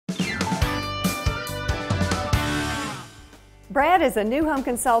Brad is a new home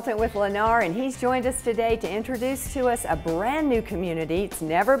consultant with Lennar, and he's joined us today to introduce to us a brand new community. It's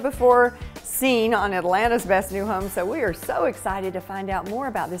never before seen on Atlanta's Best New Homes, so we are so excited to find out more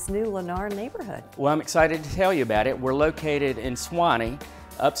about this new Lennar neighborhood. Well, I'm excited to tell you about it. We're located in Suwanee,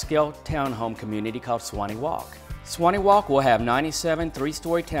 upscale townhome community called Suwanee Walk. Suwanee Walk will have 97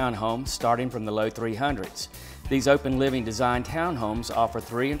 three-story townhomes starting from the low 300s. These open living design townhomes offer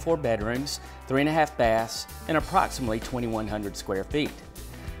 3 and 4 bedrooms, 3.5 baths, and approximately 2,100 square feet.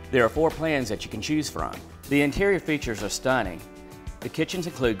 There are 4 plans that you can choose from. The interior features are stunning. The kitchens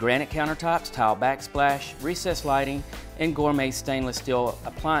include granite countertops, tile backsplash, recessed lighting, and gourmet stainless steel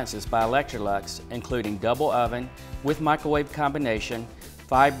appliances by Electrolux, including double oven with microwave combination,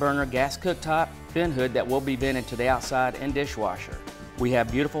 5-burner gas cooktop, vent hood that will be vented to the outside, and dishwasher. We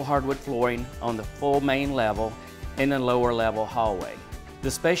have beautiful hardwood flooring on the full main level and the lower level hallway. The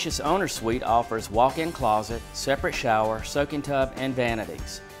spacious owner suite offers walk-in closet, separate shower, soaking tub, and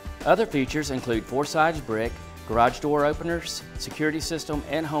vanities. Other features include 4-sides brick, garage door openers, security system,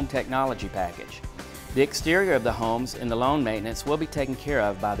 and home technology package. The exterior of the homes and the lawn maintenance will be taken care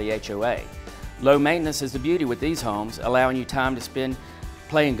of by the HOA. Low maintenance is the beauty with these homes, allowing you time to spend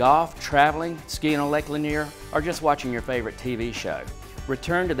playing golf, traveling, skiing on Lake Lennar, or just watching your favorite TV show.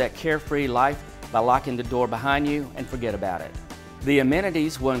 Return to that carefree life by locking the door behind you and forget about it. The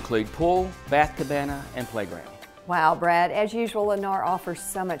amenities will include pool, bath cabana, and playground. Wow, Brad, as usual, Lennar offers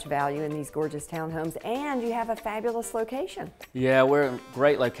so much value in these gorgeous townhomes, and you have a fabulous location. Yeah, we're in a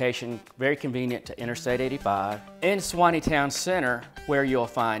great location, very convenient to Interstate 85. In Suwanee Town Center, where you'll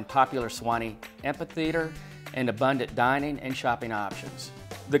find popular Suwanee amphitheater and abundant dining and shopping options.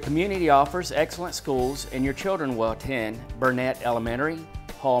 The community offers excellent schools, and your children will attend Burnett Elementary,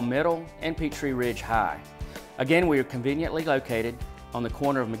 Hall Middle, and Peachtree Ridge High. Again, we are conveniently located on the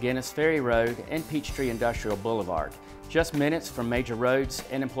corner of McGinnis Ferry Road and Peachtree Industrial Boulevard, just minutes from major roads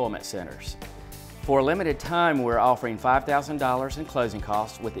and employment centers. For a limited time, we're offering $5,000 in closing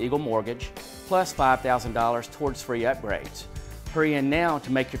costs with Eagle Mortgage, plus $5,000 towards free upgrades. Hurry in now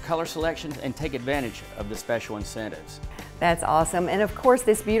to make your color selections and take advantage of the special incentives. That's awesome. And of course,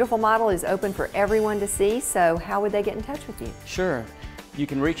 this beautiful model is open for everyone to see, so how would they get in touch with you? Sure. You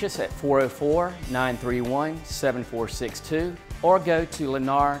can reach us at 404-931-7462 or go to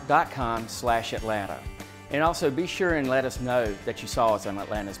lennar.com/Atlanta. And also be sure and let us know that you saw us on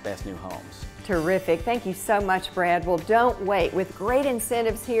Atlanta's Best New Homes. Terrific. Thank you so much, Brad. Well, don't wait. With great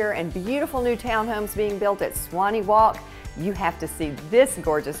incentives here and beautiful new townhomes being built at Suwanee Walk, you have to see this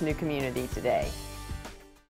gorgeous new community today.